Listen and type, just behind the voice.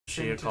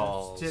She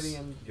calls. City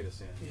and Get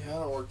us in. Yeah, I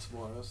don't work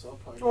tomorrow, so I'll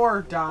probably...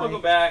 or die.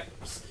 Welcome back.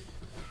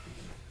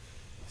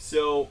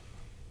 So,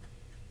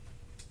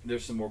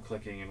 there's some more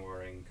clicking and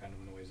whirring kind of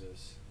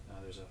noises.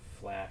 There's a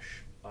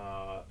flash.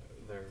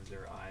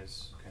 Their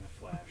eyes kind of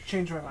flash.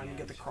 Change my mind and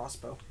get the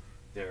crossbow.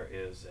 There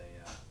is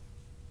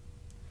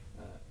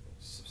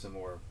some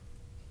more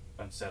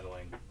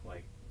unsettling,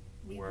 like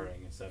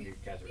whirring and stuff. You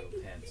guys are real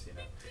tense, you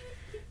know.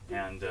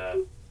 And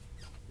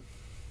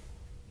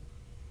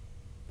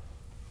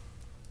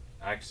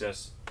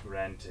access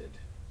granted.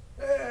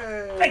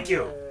 Hey! Thank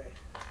you.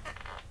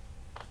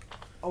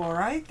 All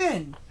right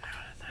then.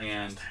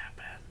 And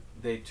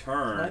they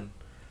turn.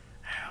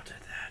 How did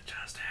that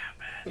just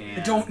happen?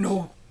 And I don't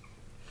know.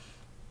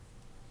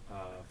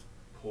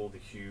 Pull the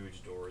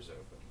huge doors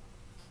open.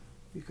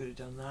 You could have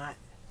done that.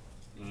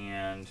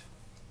 And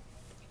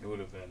it would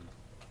have been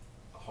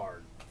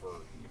hard for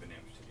even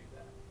him to do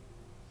that.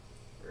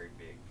 Very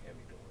big,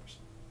 heavy doors.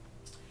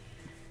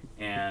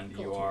 And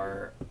you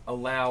are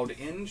allowed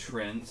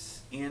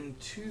entrance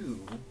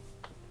into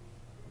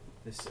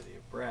the city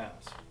of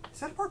Brass.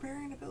 Is that a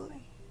barbarian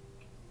ability?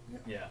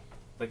 Yeah.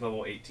 Like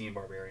level 18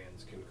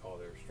 barbarians can call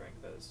their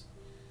strength as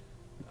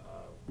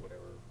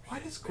whatever. Why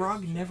does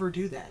Grog never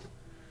do that?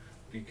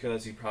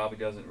 Because he probably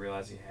doesn't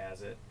realize he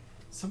has it.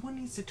 Someone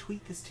needs to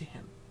tweet this to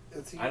him.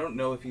 I don't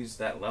know if he's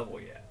that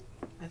level yet.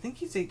 I think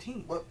he's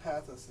 18. What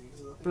path is he?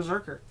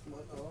 Berserker.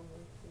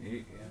 Yeah,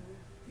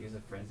 he's a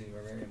frenzied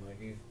barbarian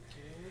like you.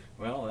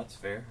 Well, that's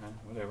fair, huh?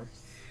 Whatever.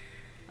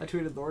 I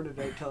tweeted Laura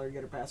today, tell her to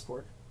get her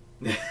passport.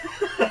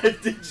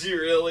 Did you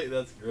really?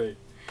 That's great.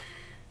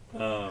 She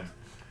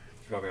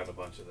probably got a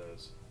bunch of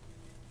those.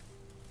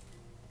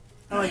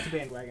 I like the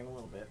bandwagon a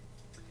little bit.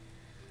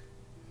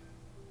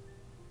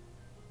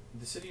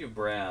 The city of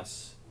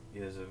Brass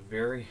is a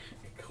very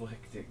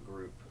eclectic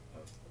group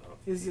of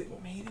Is people.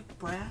 it made of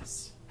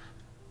brass?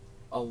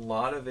 A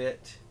lot of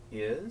it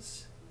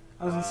is.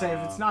 I was going to say,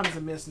 if it's not, it's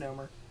a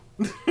misnomer.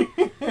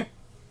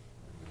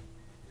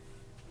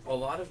 A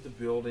lot of the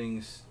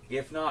buildings,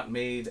 if not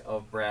made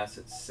of brass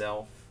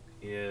itself,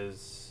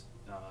 is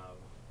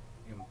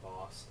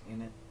embossed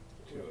in it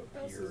to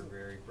appear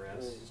very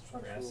brassy.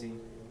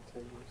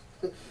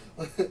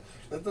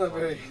 That's not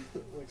very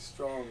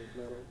strong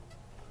metal.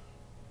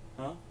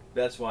 Huh?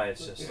 That's why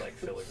it's just like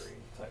filigree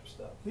type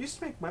stuff. They used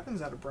to make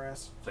weapons out of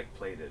brass. It's like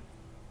plated.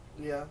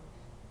 Yeah.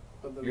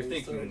 But then You're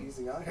they started thinking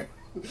using iron.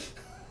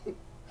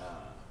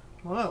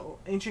 Well, no,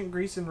 ancient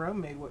Greece and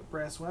Rome made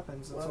brass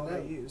weapons. That's all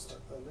they used.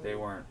 They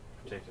weren't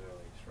particularly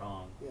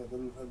strong. Yeah,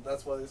 then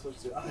that's why they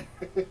switched to iron.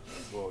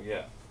 Well,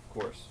 yeah, of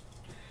course.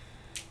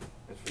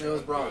 It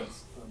was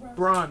bronze.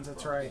 Bronze,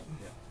 that's right.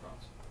 Yeah,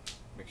 bronze.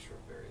 Mixture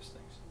of various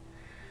things.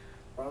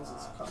 Bronze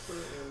is copper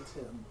and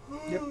tin.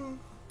 Yep.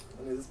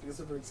 I knew this because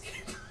of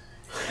Syrinscape.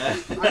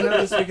 I know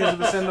this because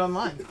of Ascend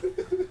Online.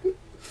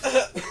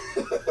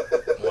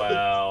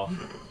 Wow.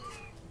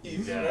 You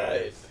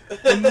guys.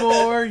 The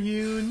more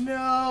you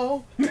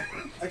know.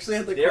 Actually, I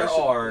had the There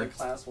question are in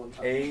class one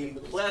time. a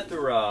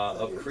plethora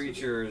of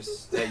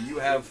creatures that you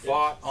have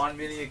fought on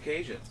many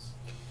occasions.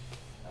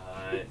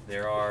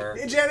 There are.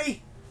 Hey,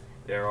 Jenny!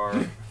 There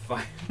are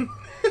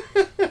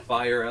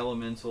fire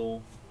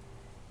elemental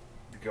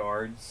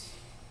guards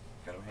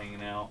kind of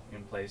hanging out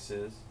in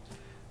places,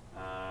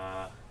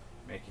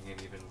 making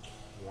it even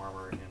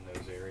warmer in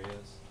those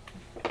areas.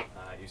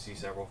 You see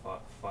several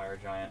fire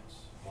giants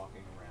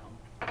walking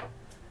around.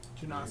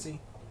 Genasi.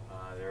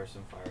 There are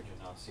some fire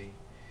genasi.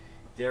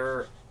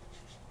 There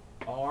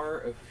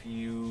are a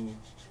few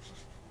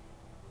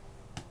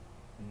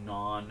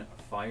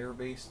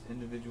non-fire-based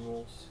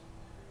individuals.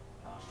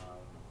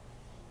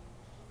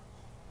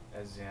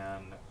 As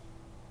in,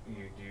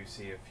 you do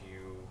see a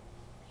few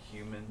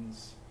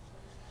humans.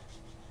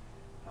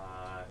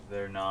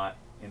 They're not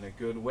in a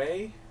good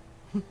way.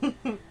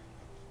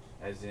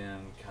 As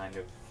in, kind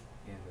of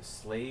in the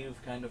slave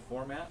kind of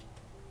format.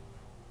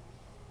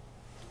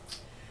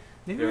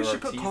 Maybe we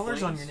should put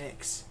collars on your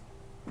necks.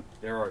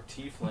 There are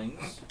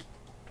tieflings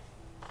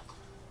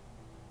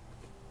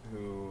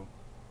who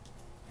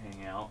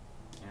hang out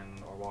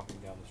and are walking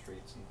down the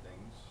streets and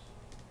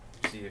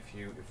things. See a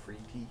few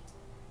F.A.T.E.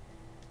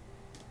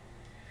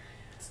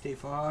 Stay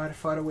far,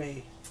 far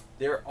away.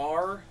 There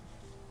are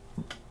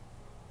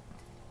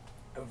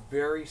a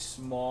very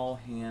small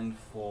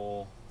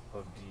handful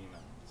of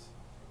demons,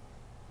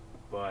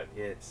 but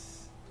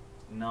it's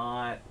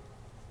not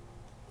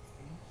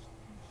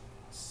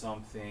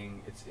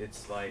something.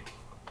 It's like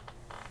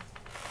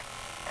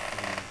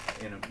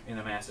in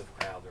a massive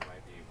crowd there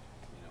might be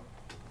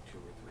 2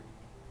 or 3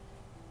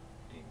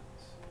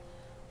 demons.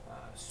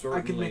 Certainly,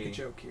 I could make a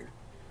joke here.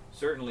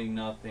 Certainly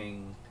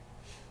nothing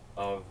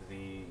of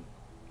the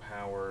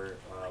power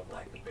of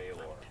like the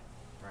Baylor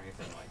or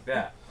anything like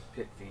that,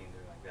 pit fiend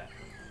or like that.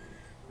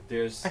 But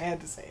there's. I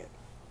had to say it.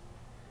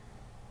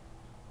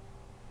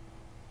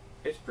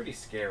 It's pretty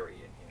scary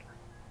in here.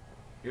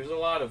 There's a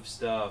lot of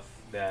stuff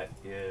that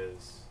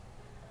is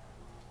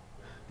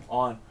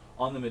on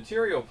the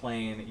material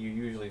plane that you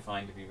usually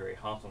find to be very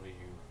hostile to you.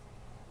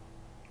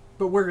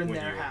 But we're in when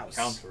their you house.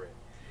 encounter it.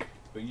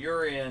 But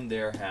you're in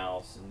their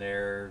house, and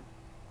they're,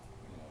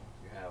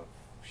 you have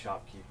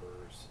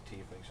shopkeepers,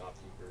 tiefling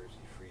shopkeepers,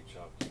 Ifrit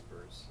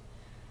shopkeepers.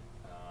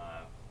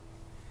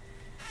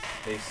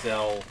 They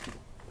sell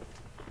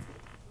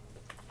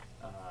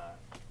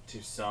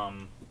to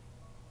some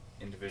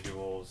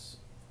individuals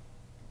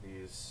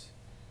these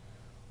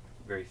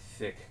very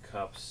thick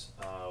cups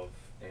of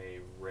a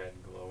red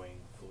glowing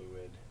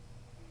fluid.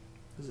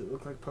 Does it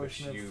look like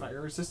potion of fire You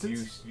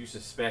resistance?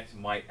 suspect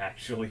might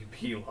actually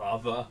be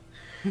lava.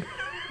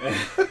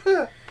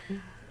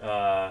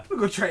 We'll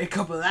go try a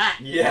cup of that.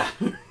 Yeah.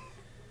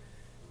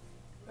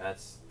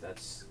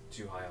 That's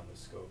too high on the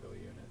Scoville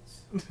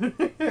units.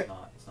 It's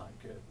not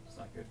good. It's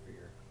not good for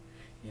your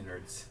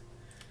innards.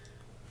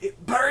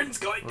 It burns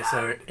going down.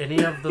 So,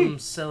 any of them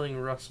selling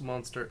Rust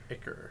Monster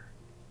Ichor?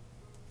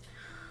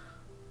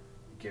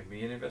 Give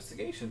me an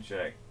investigation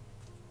check.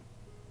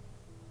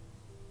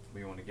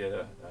 We want to get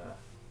a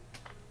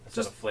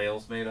set of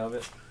flails made of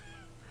it.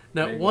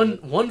 No, Maybe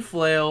one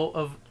flail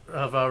of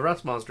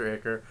Rust Monster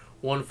Ichor,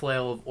 one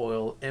flail of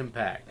oil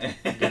impact.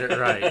 Get it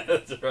right.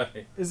 That's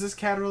right. Is this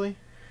Catterley?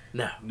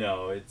 No.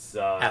 No, it's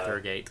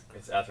Athergate.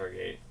 It's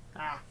Athergate.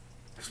 Ah.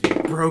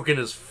 Broken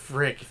as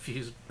frick if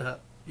used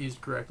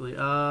correctly.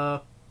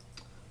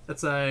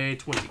 That's a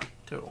 20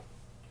 total.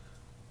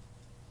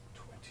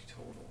 20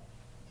 total.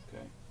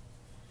 Okay.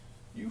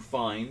 You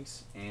find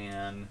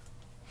an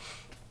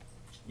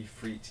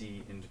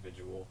Ifriti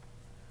individual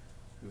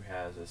who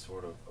has a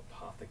sort of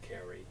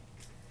apothecary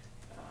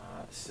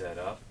set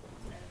up,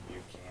 and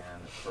you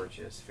can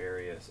purchase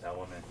various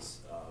elements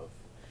of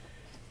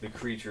the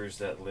creatures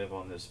that live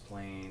on this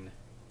plane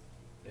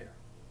there,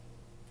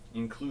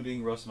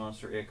 including Rust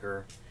Monster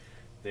Ichor.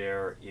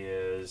 There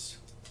is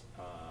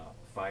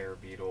fire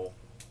beetle,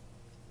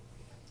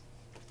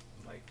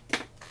 like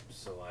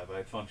saliva.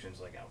 It functions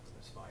like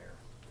alchemist fire.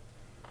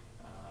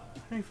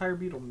 Any fire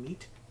beetle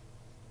meat?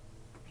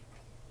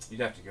 You'd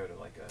have to go to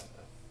like a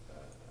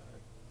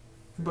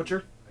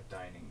Butcher? a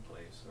dining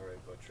place or a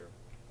butcher.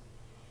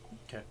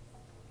 Okay.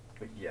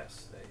 But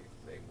yes,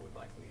 they would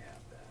likely have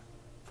that.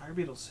 Fire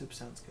beetle soup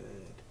sounds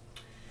good.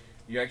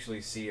 You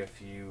actually see a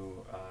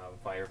few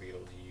fire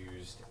beetles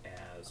used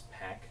as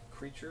pack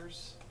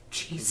creatures,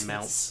 Jesus.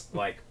 Mounts.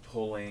 like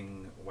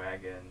pulling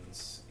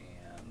wagons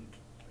and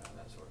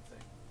that sort of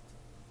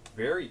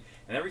thing.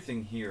 And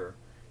everything here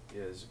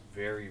is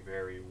very,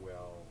 very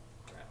well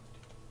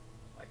crafted.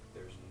 Like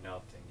there's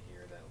nothing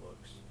here that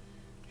looks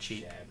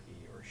Cheap.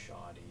 shabby or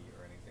shoddy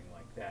or anything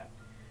like that.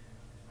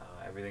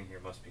 Everything here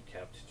must be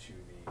kept to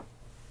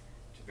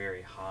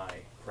very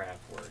high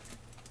craftwork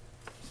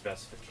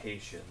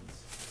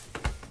specifications,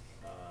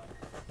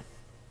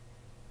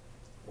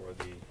 or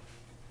the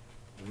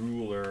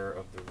ruler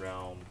of the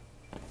realm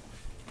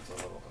is a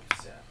little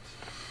upset.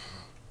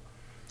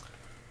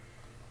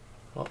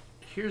 Well,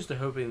 here's to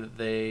hoping that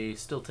they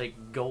still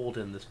take gold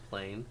in this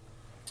plane.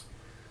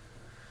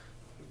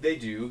 They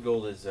do.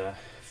 Gold is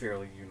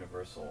fairly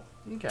universal.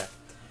 Okay.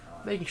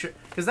 Making sure,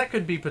 because that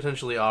could be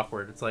potentially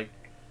awkward. It's like,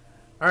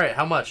 all right,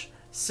 how much?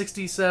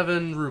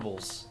 67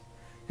 rubles.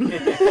 What?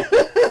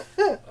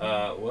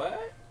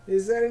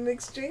 Is that an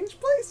exchange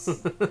place?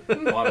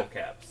 Bottle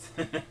caps.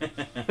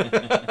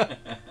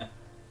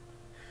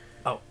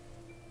 Oh,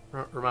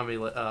 remind me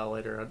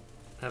later.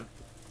 I have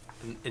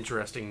an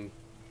interesting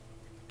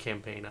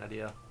campaign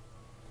idea,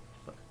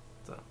 but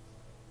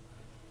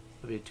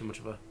it'll be too much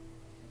of a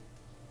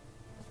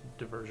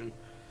diversion.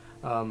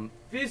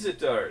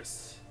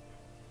 Visitors.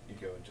 You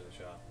go into the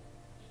shop.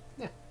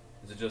 Yeah.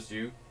 Is it just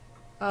you?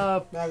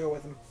 I'll go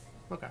with him.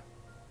 Okay.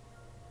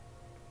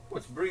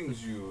 What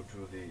brings you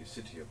to the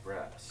city of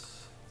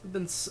brass?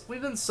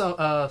 We've been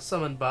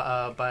summoned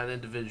by an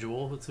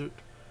individual who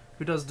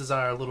does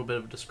desire a little bit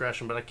of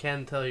discretion, but I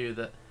can tell you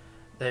that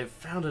they've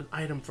found an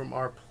item from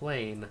our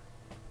plane,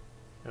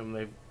 and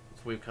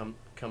we've come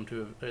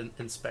to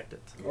inspect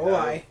it.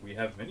 We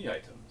have many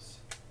items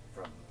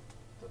from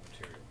the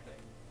material plane.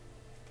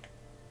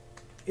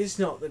 It's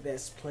not the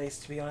best place,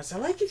 to be honest. I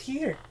like it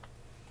here.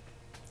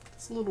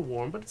 It's a little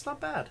warm, but it's not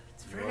bad.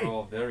 It's You're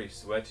all very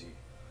sweaty.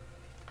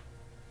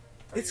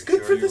 Are It's you good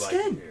sure for you the like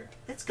skin. it here?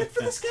 It's good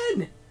for the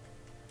skin.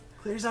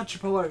 Clears out your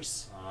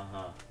pores.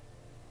 Uh-huh.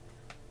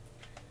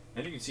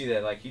 And you can see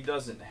that, like, he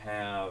doesn't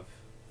have,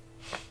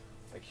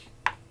 like,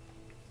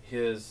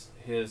 his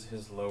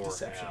lower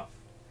Deception. half.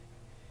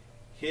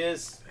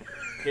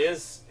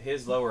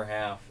 His lower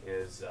half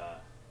is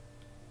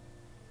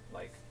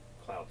like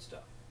cloud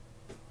stuff.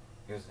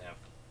 He doesn't have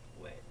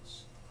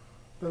legs.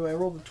 By the way, I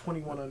rolled a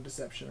 21 on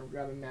deception. I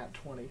got a nat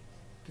 20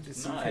 to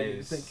deceive him into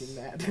Nice. thinking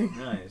that.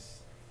 Nice.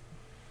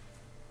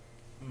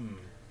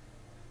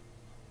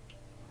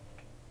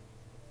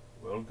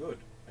 Well, good,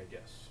 I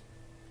guess.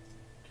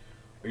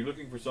 Are you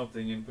looking for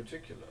something in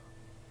particular?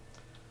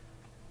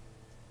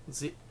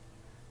 See,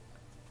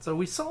 so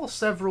we saw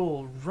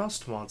several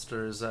rust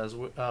monsters as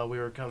we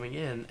were coming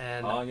in,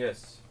 and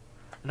Yes.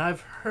 and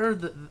I've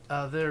heard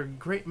that there are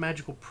great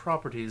magical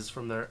properties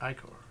from their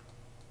ichor.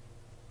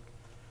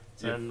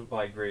 If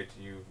by great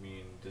you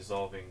mean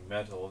dissolving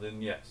metal,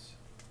 then yes.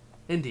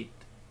 Indeed.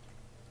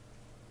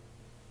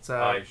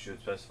 So I should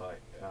specify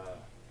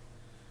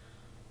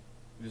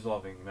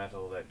dissolving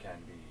metal that can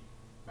be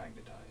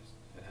magnetized.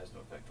 It has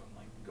no effect on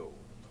like gold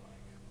and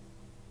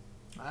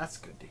the like. That's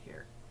good to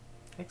hear.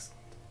 excellent.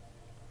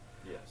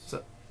 Yes.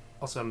 So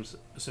also, I'm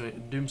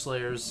assuming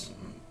Doomslayers.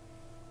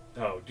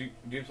 Oh,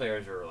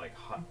 Doomslayers are like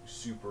hot,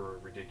 super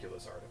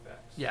ridiculous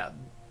artifacts. Yeah,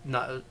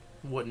 not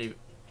wouldn't even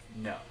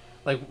No.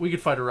 like we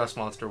could fight a rust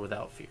monster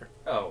without fear.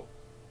 Oh,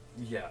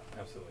 yeah,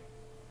 absolutely.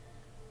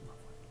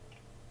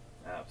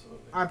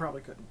 Absolutely. I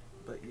probably couldn't,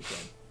 but you can.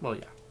 Well,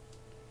 yeah,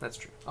 that's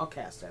true. I'll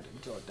cast at it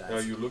until it dies.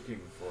 Are you looking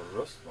for a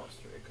rust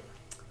monster,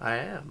 Iker? I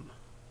am.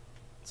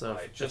 So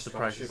I if just the got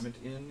price shipment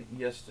in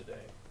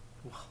yesterday.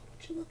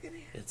 What you looking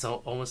at? it's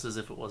almost as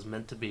if it was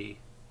meant to be.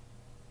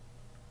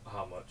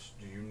 How much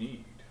do you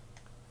need?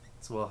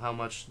 So, well, how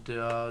much do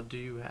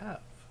you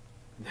have?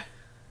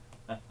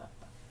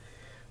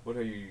 What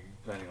are you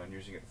planning on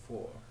using it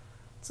for?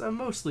 It's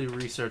mostly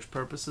research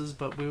purposes,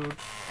 but we would.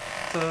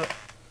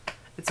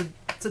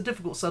 It's a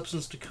difficult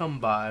substance to come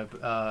by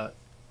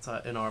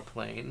in our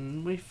plane,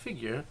 and we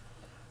figure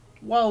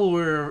while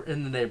we're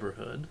in the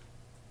neighborhood,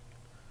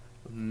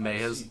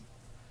 may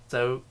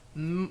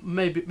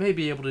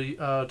be able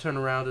to turn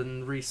around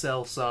and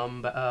resell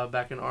some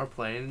back in our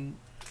plane.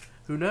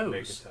 Who knows?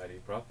 Make a tidy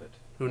profit.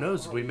 Who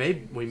knows? We may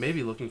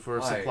be looking for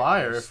a I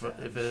supplier if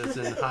understand. it is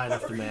in high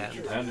enough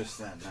demand. I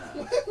understand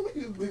that.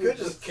 We could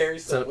just carry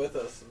stuff So- with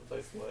us and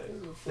place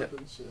away.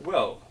 Flipping shit.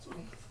 Well,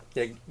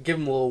 Yeah, give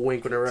him a little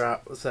wink whenever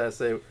I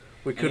say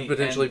we could And-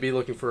 potentially and- be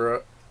looking for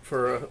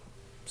a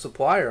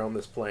supplier on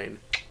this plane.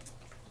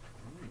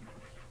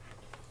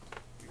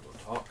 we will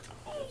talk.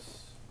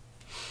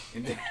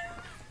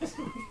 Yes.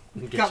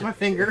 Get Got you- my If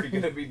finger.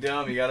 you're gonna be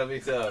dumb, you gotta be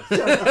tough.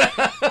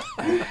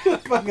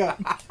 Fuck up.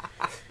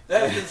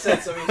 That has been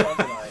said so many times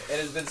tonight,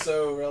 and it's been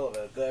so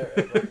relevant. There.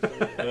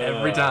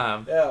 every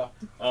time. Yeah.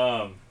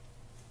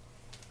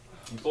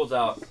 He pulls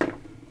out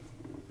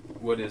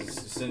what is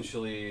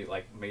essentially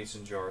like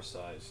mason jar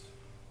sized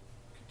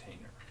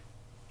container.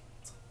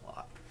 It's a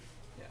lot.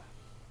 Yeah.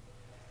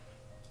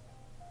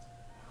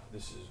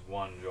 This is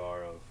one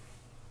jar of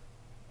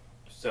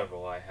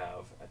several I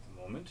have at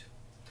the moment.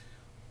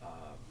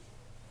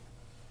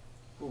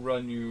 We'll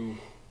run you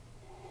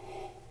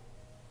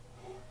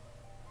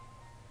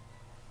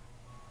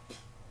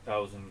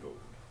 1,000 gold.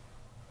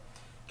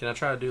 Can I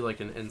try to do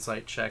like an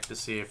insight check to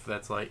see if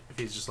that's like if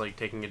he's just like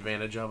taking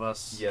advantage of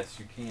us? Yes,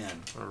 you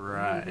can. All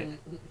right.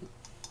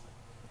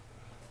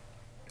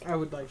 I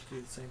would like to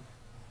do the same.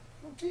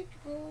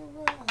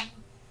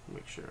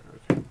 Make sure.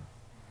 Okay.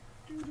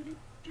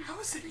 How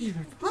is it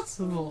even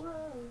possible?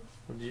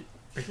 What did you?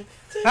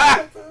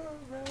 Ah!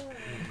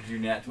 Did you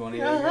nat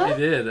 20 Uh-huh. there?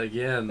 He did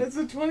again. It's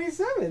a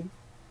 27.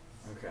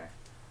 Okay.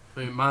 I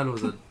mean, mine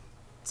was a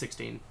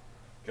 16.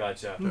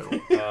 Gotcha. Total.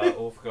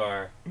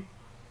 Ulfgar.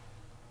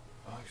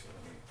 Oh, actually,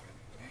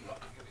 hang on.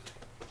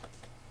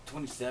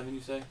 27,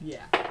 you say?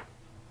 Yeah.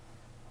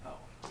 Oh,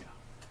 yeah.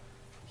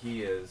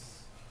 He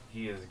is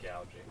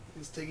gouging.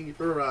 He's taking you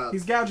for a ride.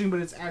 He's gouging, but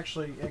it's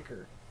actually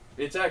Iker.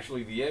 It's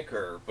actually the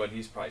Iker, but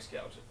he's price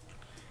gouging.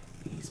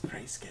 He's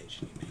price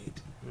gouging, mate.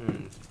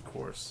 Of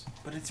course.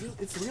 But it's real.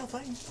 It's the real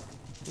thing.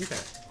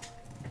 Okay.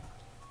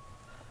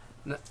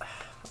 No,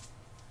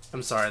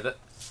 I'm sorry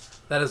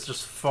that is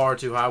just far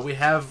too high. We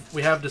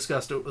have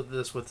discussed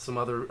this with some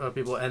other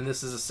people, and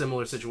this is a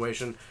similar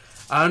situation.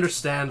 I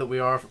understand that we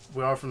are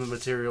from the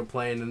material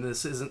plane, and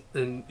this isn't.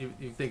 And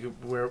you think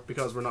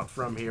because we're not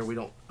from here, we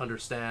don't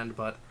understand.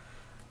 But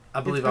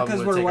I believe I'm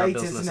because going to we're take our white,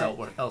 business isn't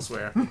it?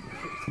 elsewhere.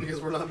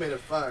 Because we're not made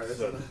of fire. Isn't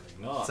Certainly it?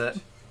 not.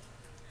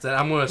 So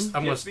I'm going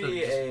to Give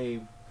me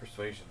a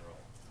persuasion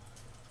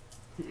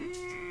roll.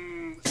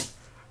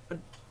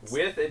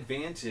 With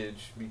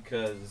advantage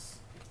because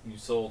you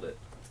sold it.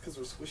 It's because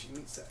we're squishy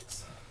meat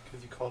sacks.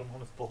 Because you called him on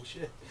his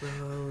bullshit.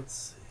 let's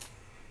see.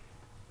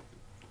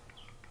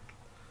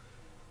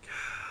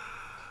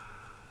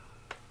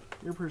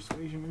 Your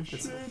persuasion is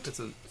shit. It's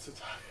a So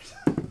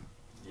tired.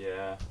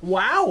 Yeah.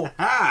 Wow.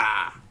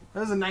 ah. That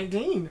was a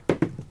 19.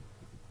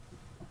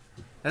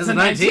 That's a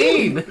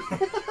 19.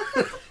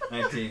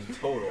 19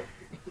 total.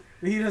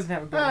 He doesn't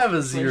have a bonus I have a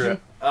persuasion. 0.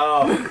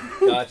 Oh,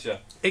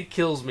 gotcha. It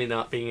kills me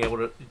not being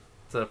able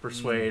to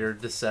persuade or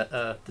deceive.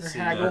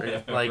 haggle.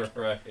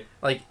 Right.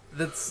 Like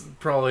that's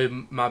probably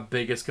my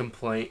biggest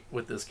complaint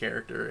with this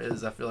character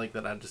is I feel like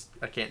that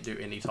I can't do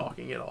any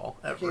talking at all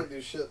I ever. can't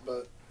do shit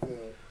but,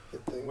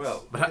 hit things.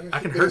 Well, But I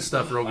can hurt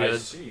stuff real I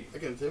good. see. I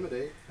can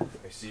intimidate.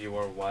 I see you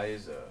are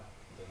wiser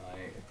than I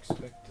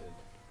expected.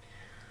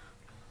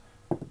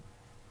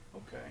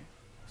 Okay.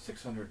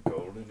 600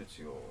 gold and it's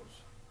yours.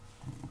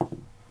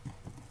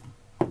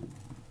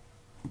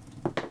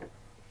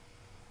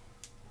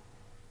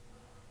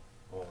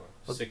 Or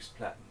 6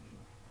 platinum,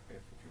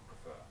 if you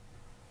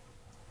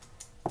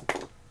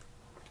prefer.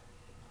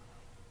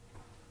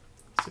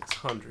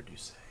 600, you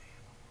say?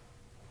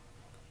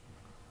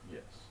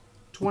 Yes.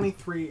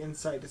 23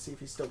 insight to see if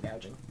he's still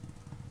gouging.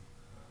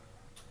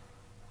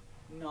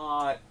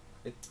 Not.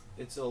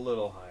 It's a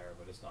little higher,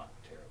 but it's not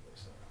terribly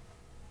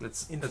so.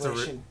 It's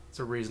Inflation.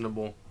 a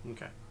reasonable.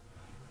 Okay.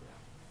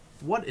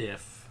 What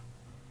if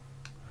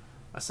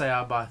I say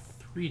I buy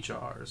 3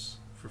 jars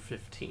for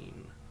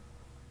 15?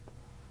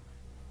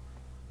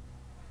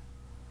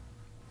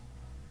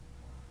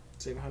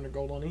 Save 100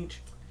 gold on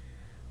each.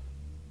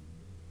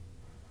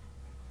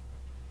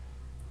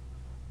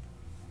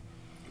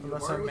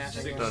 Unless I'm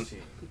matching Done. them.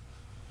 16.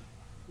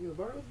 You gonna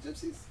borrow the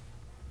gypsies?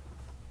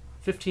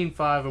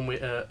 15.5 and we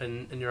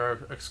and you're our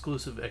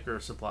exclusive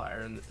Icar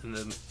supplier in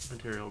the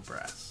material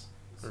brass.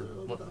 Or So,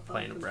 what about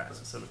plane of 500 brass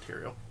brass. is a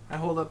material. I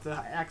hold up the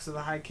axe of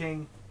the High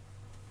King.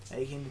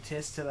 I can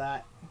attest to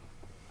that.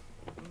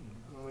 I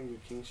don't think your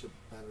kingship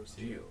matters.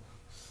 Deal.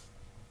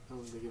 I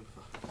don't think they give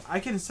a fuck. I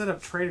can set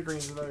up trade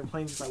agreements with other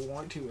planes if I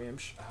want to,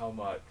 Imsh. How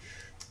much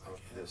of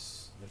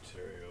this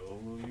material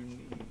will you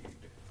need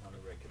on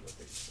a regular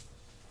basis?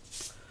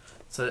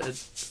 So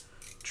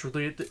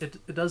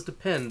it does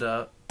depend.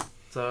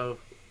 So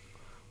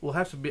we'll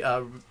have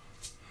to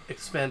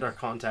expand our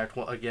contact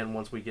again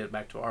once we get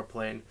back to our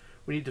plane.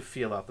 We need to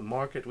feel out the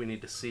market. We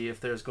need to see if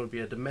there's going to be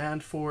a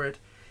demand for it.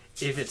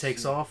 If it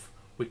takes off,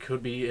 we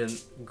could be in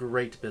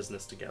great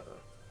business together.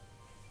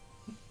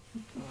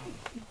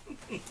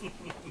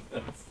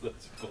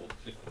 That's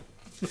bullshit.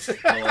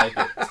 I like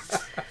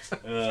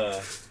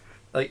it.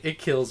 Like, it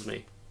kills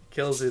me.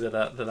 Kills me that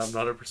I'm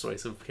not a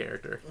persuasive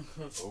character.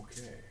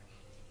 Okay.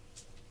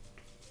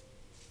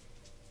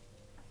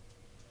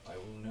 I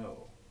will know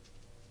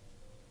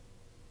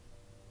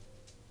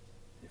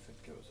if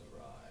it goes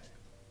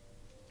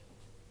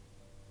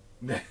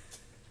awry.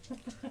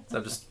 So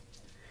I just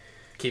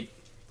keep.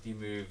 He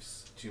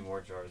moves 2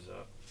 more jars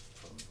up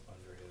from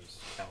under his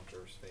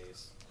counter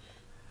space.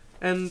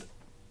 And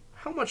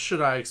how much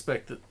should I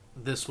expect that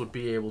this would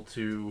be able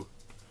to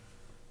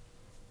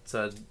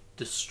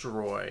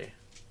destroy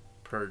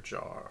per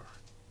jar?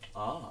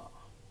 Ah,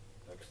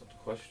 excellent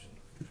question.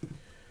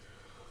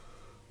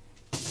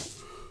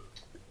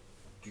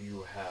 Do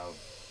you have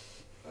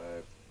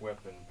a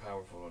weapon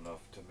powerful enough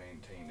to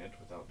maintain it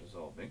without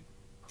dissolving?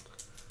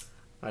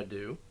 I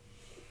do.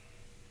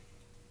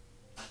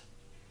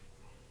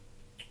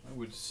 I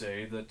would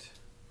say that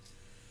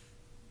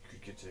you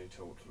could get a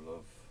total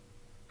of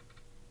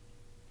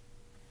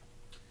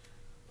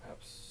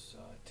perhaps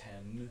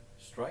 10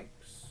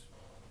 strikes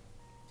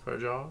Per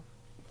jar?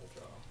 per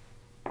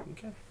jar.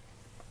 Okay.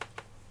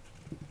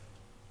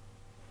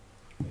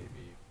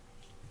 Maybe,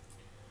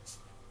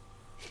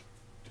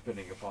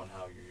 depending upon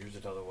how you use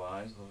it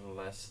otherwise, a little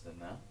less than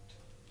that.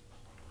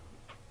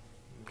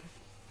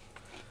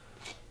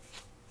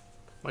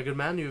 My good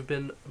man, you've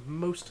been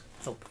most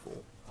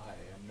helpful. I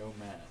am no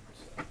man,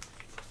 sir.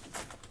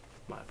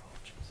 My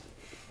apologies.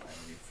 I am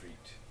a freak.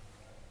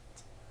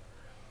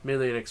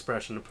 Merely an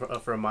expression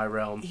from my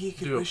realm. He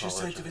could Do wish a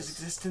sight of his apologize.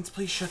 existence.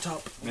 Please shut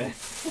up.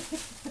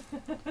 If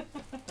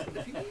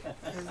he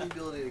has the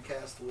ability to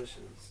cast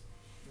wishes,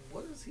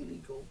 what does he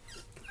need gold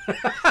for?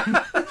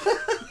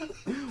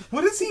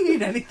 What does he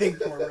need anything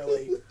for,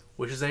 really?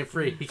 Wishes ain't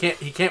free. He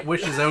can't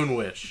wish his own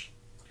wish.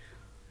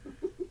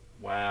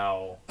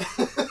 Wow.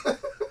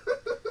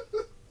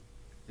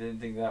 Didn't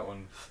think that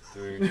one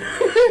through.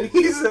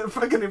 He's a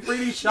fucking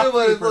Afridi No, but if,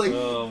 shopkeeper. like,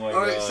 Oh my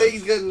alright, God. say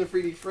he's getting a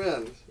 3D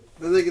friend.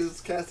 Then they can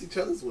just cast each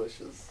other's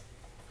wishes.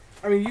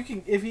 I mean, you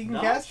can if he can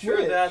Not cast sure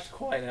wish. that's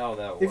quite how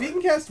that works. If he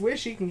can cast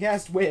wish, he can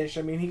cast wish.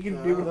 I mean, he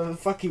can do whatever the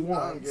fuck he I don't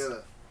wants. get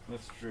it.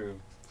 That's true.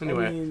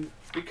 Anyway, I mean,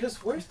 Because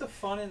where's the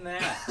fun in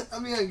that? I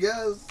mean, I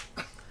guess.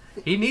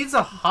 he needs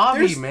a hobby,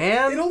 there's-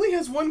 man. it only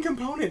has one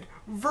component: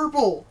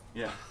 verbal.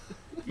 Yeah.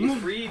 You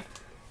free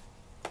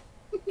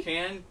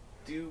can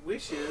do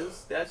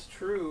wishes, that's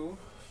true.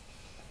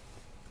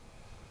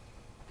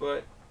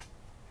 But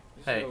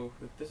Hey,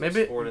 there's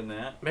maybe- no sport in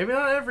that. Maybe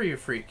not every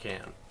freak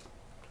can.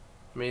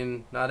 I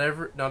mean, not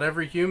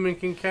every human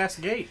can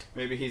cast gate.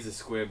 Maybe he's a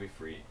squibby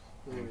freak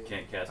and Maybe.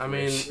 can't cast I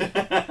wish. mean,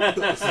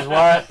 This is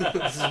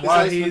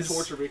why He's he's.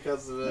 tortured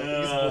because of it.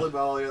 He's bullied by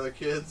all the other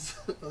kids,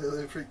 all the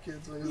other freak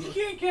kids. When You he's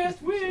can't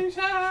cast wish,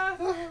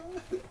 huh?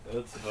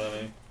 That's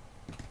funny.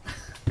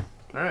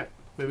 All right,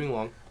 moving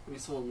along. Maybe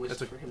someone wished It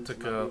took- for him took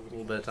to not a be able to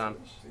little bit of cast time.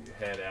 wish. So you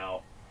head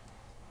out,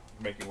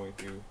 make your way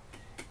through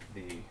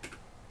the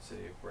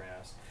city of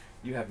Brass.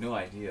 You have no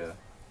idea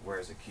where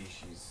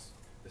Zakishi's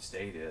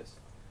estate is.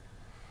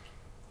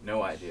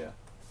 No idea.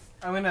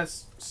 I'm gonna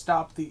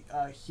stop the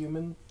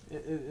human.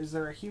 Is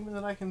there a human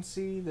that I can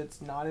see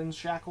that's not in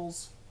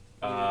shackles?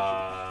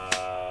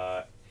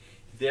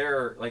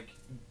 They're like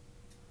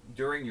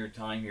during your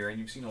time here, and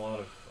you've seen a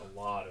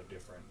lot of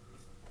different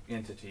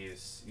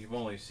entities. You've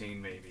only seen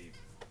maybe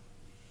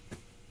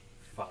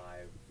 5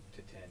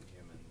 to 10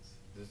 humans.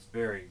 It's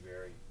very,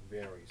 very,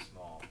 very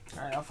small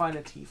All right, I'll find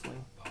a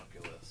tiefling.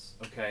 populace.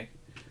 Okay.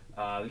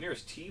 The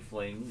nearest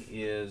tiefling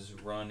is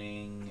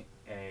running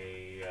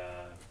a.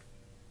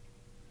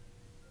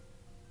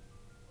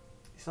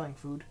 He's selling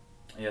food.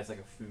 Yeah, it's like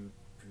a food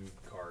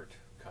cart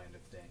kind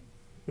of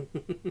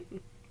thing.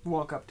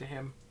 Walk up to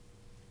him.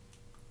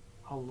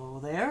 Hello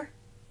there.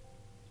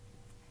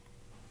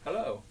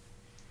 Hello.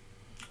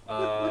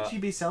 What you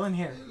be selling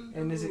here?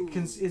 And is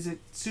it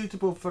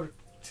suitable for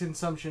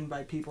consumption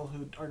by people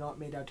who are not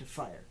made out of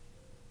fire?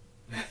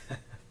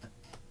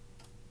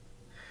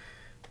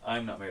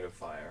 I'm not made of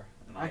fire.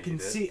 And I can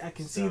eat it, see. I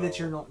can see that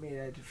so, you're not made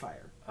out of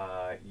fire.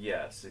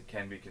 Yes, it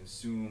can be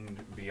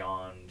consumed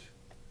beyond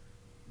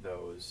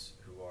those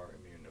who are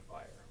immune to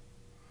fire.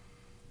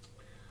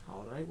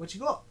 All right, what you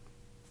got?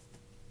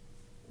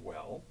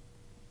 Well,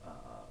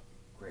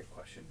 great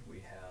question. We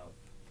have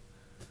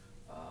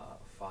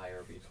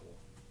fire beetle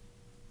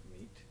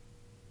meat.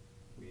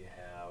 We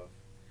have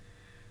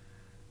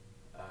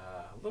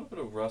a little bit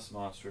of rust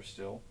monster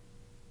still.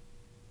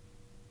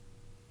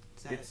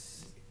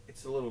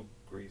 It's a little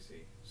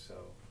greasy,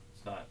 so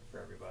it's not for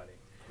everybody.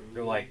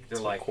 They're like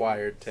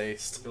Acquired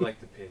taste. they're like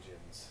the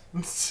pigeons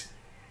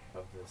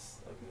of this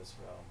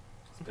realm.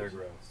 They're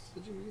gross.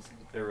 Pigeon greasy?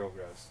 They're real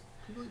gross.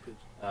 People eat pigeon.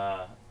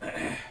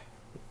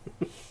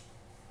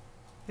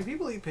 If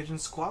people eat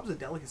pigeons, squab's a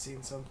delicacy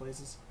in some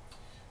places.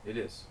 It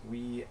is.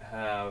 We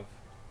have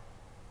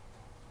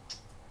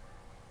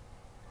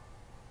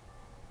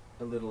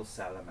a little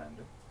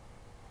salamander.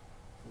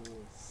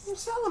 Well,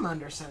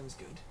 salamander sounds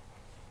good.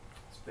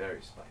 It's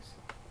very spicy.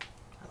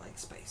 I like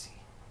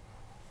spicy.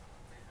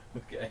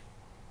 Okay.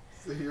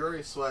 So you're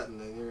already sweating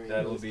and you're eating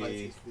That'll really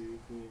spicy be, food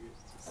and you're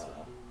just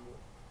sweating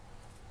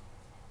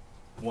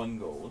more. 1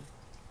 gold.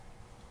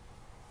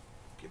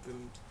 Give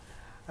them.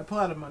 I pull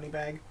out a money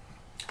bag.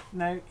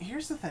 Now,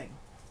 here's the thing.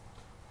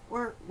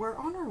 We're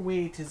on our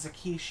way to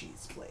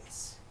Zakishi's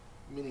place.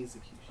 Mini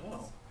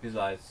Zakishi. His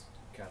eyes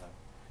kind of.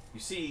 You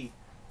see.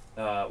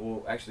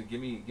 Well, actually, give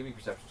me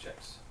perception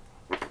checks,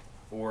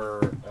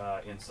 or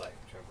insight,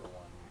 whichever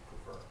one you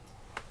prefer.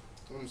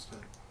 I'm just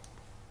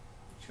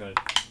gonna.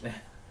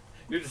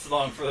 You're just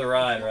along for the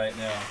ride right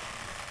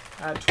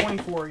now.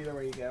 24 either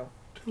way you go.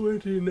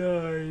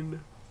 29.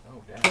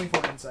 Oh damn.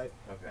 24 insight.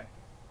 Okay.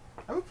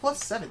 I'm a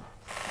 +7.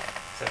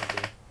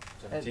 17.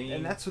 17.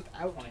 And that's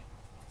without 20.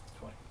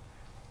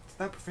 it's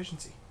without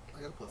proficiency.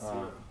 I got a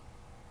 +0.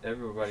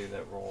 Everybody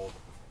that rolled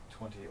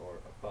 20 or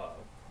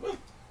above,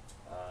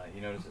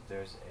 you notice that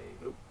there's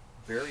a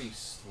very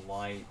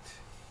slight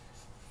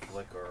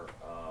flicker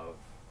of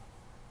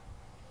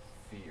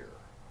fear.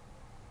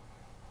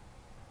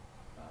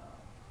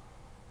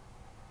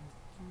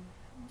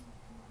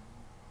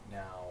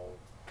 Now,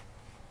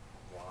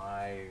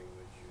 why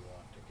would you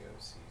want to go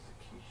see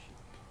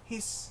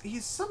Zakishi?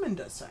 He's summoned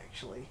us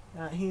actually.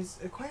 He's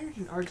acquired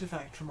an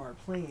artifact from our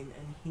plane,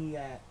 and he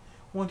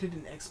wanted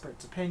an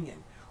expert's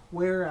opinion.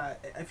 Where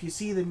if you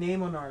see the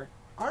name on our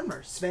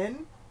armor,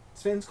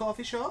 Sven's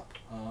coffee shop.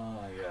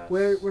 Ah, yes.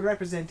 We're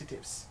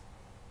representatives.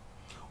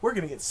 We're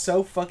gonna get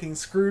so fucking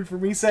screwed for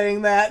me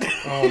saying that.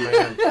 Oh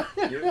man.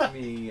 Give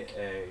me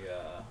a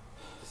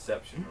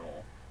deception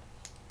roll.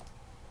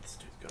 This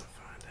dude's gonna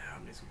find out.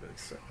 And he's gonna be like,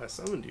 "So I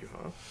summoned you,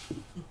 huh?"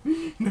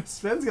 No,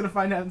 Sven's gonna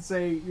find out and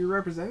say, "You're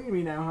representing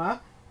me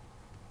now,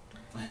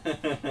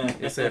 huh?"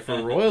 You say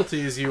for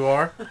royalties you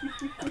are.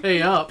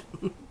 Pay up.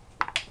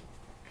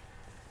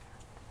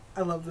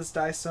 I love this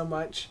dice so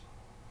much.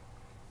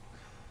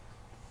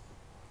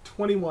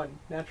 21,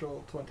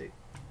 natural 20.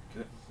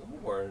 Good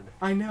lord.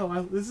 I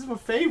know. This is my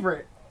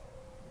favorite.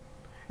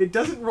 It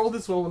doesn't roll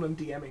this well when I'm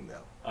DMing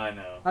though. I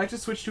know. I have to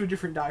switch to a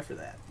different die for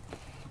that.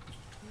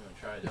 You're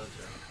gonna try, don't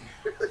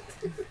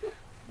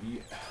you?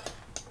 Yeah.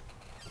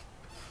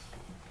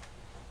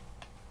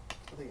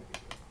 I think I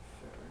can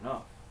Fair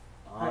enough.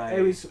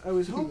 I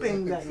was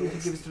hoping that you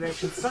could give us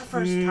directions. It's our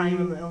first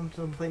time on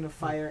the plane of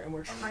fire, and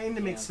we're trying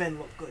to make Sven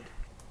look good.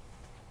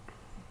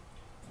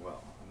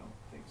 Well, I don't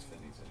think Sven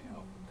needs any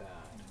help with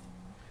that.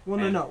 Well,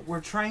 no.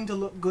 We're trying to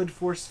look good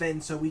for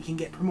Sven so we can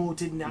get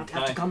promoted and not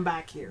have to come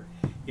back here.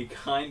 He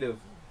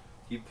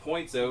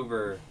points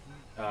over,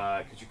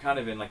 because you're kind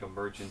of in like a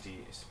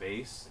merchant-y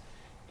space,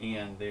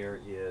 and there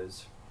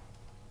is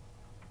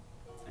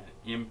an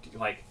empty,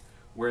 like,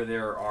 where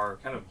there are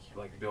kind of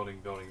like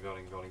building,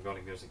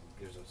 there's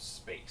a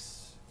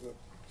space,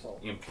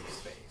 empty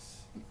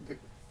space.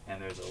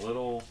 And there's a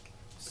little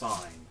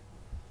sign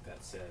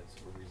that says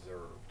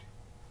reserved.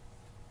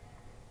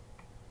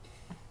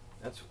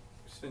 That's,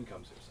 Sven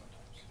comes here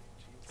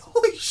sometimes.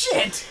 Holy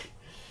shit!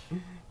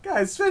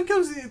 Guys, Sven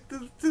comes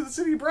to the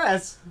city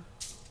brass.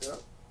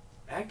 Yep.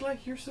 Act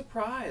like you're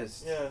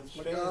surprised. Yeah,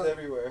 my Sven God. is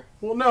everywhere.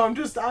 Well, no,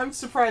 I'm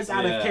surprised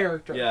out of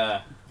character.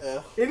 Yeah.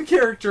 Yeah. In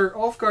character,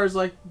 Ulfgar's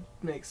like,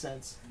 makes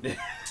sense. Yeah.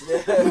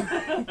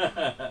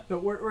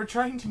 But we're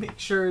trying to make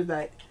sure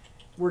that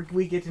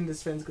we get into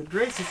Sven's good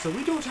graces so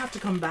we don't have to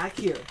come back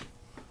here.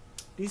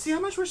 Do you see how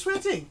much we're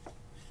sweating?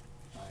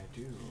 I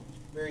do.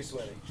 Very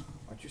sweaty.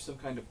 Aren't you some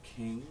kind of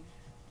king?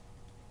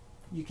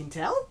 You can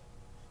tell?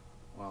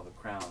 Well, the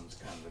crown's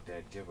kind of a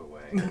dead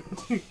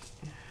giveaway.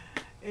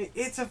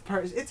 It's a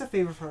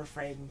favor for a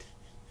friend.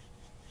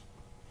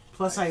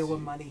 Plus, I owe him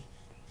see. money.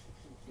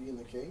 Being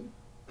the king?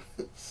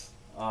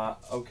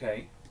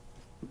 Okay.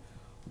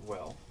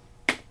 Well.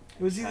 It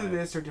was either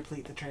this or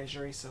deplete the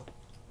treasury, so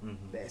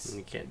this. And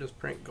you can't just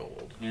print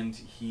gold. And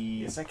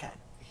he Yes, I can.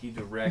 he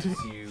directs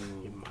you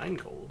You mine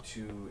gold.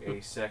 to a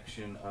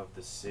section of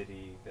the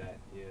city that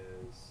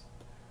is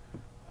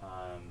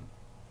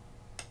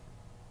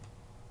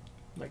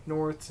Like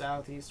north,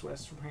 south, east,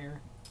 west from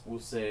here. We'll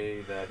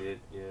say that it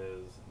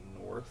is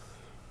north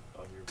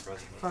of your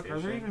present Fuck, location. are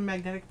there even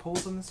magnetic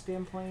poles on this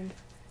damn plane?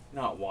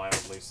 Not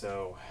wildly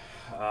so.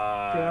 Okay,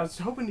 I was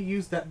hoping to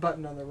use that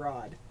button on the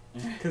rod.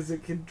 Because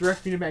it can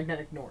direct me to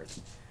magnetic north.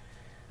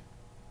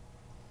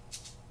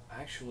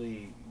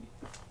 Actually,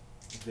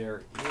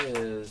 there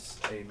is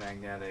a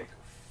magnetic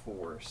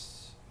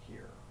force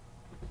here.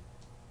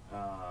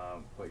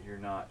 But you're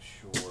not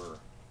sure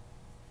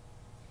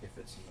if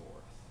it's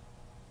north.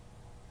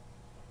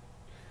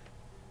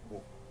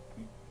 Well,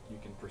 you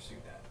can pursue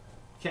that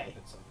Okay.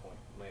 at some point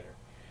later.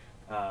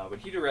 But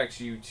he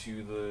directs you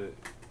to the...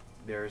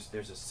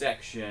 There's a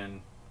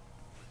section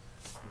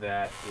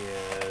that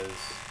is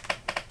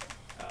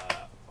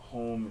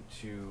home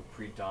to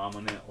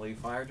predominantly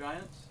fire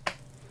giants.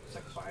 It's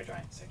like a fire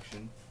giant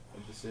section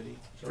of the city.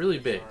 Really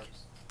big.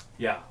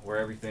 Yeah, where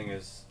everything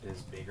is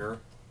bigger.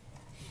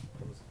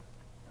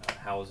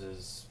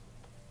 Houses,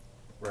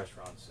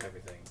 restaurants,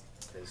 everything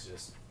is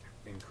just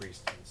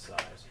increased in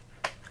size.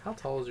 How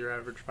tall is your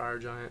average fire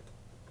giant?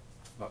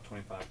 About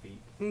 25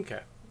 feet.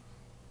 Okay.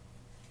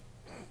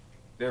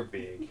 They're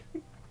big.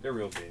 They're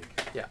real big.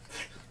 Yeah.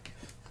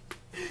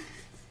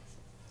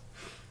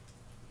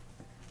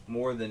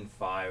 More than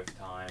 5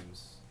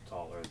 times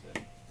taller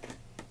than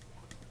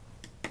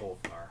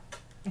Ulfnar.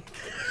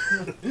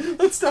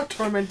 Let's stop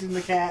tormenting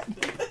the cat.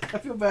 I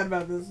feel bad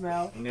about this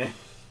now. I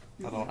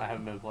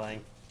haven't been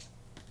playing.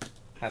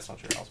 That's not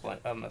true. I was playing.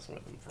 I'm messing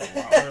with him for a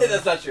while.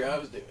 That's not true. I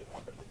was doing it.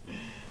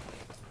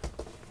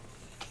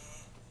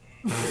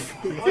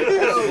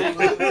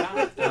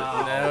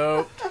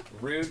 No.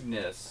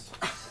 Rudeness.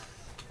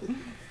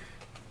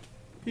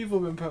 People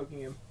have been poking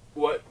him.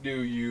 What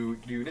do you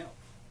do now?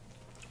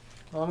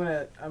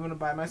 Well, I'm gonna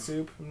buy my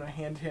soup. I'm gonna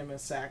hand him a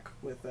sack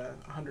with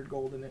 100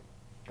 gold in it.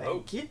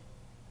 Thank you.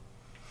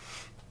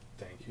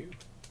 Thank you.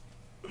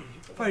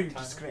 For your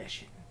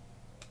discretion.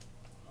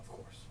 Of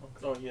course.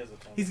 Oh, he has a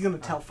time. He's gonna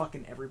tell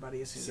fucking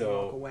everybody as soon as we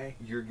walk away.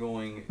 You're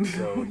going.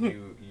 So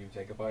you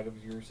take a bite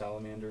of your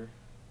salamander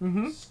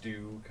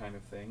stew kind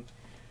of thing.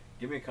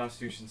 Give me a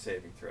Constitution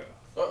saving throw.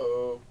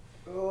 Uh-oh.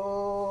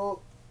 Oh.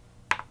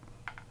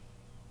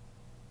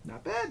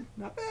 Not bad.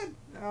 Not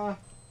bad.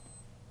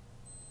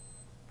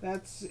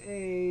 That's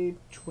a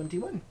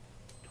 21.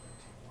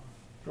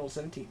 Roll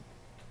 17.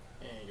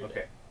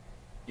 Okay.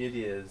 It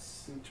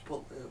is Didn't you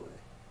pull that away?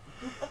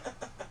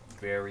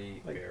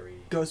 very, Like very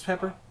ghost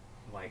pepper? hot.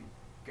 Like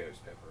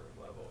ghost pepper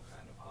level,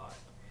 kind of hot.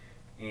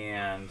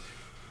 And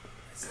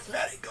This is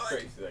very good.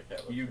 Crazy that cat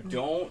looks you like.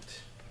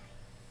 don't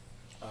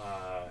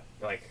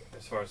like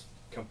as far as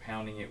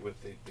compounding it with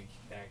the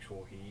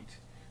actual heat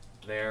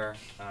there,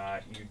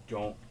 you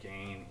don't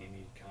gain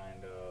any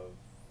kind of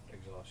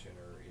exhaustion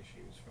or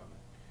issues from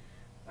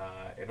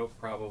it. It'll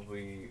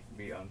probably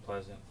be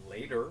unpleasant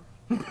later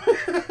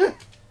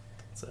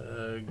It's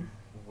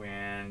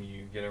when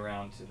you get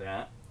around to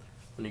that.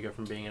 when you go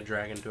from being a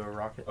dragon to a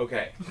rocket.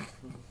 Okay.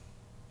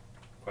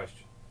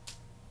 Question.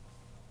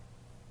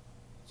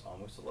 It's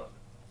almost 11.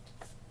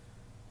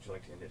 Would you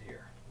like to end it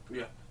here?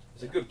 Yeah.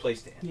 It's a good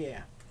place to end.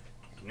 Yeah.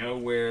 You know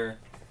where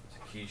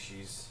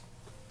Zakishi's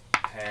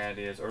pad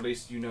is, or at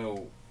least you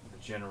know the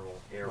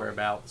general area.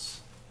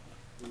 Whereabouts?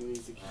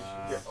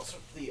 Yeah, I'll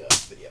start the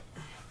video.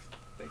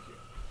 Thank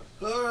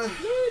you.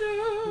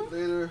 Alright.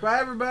 Later. Bye,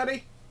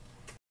 everybody.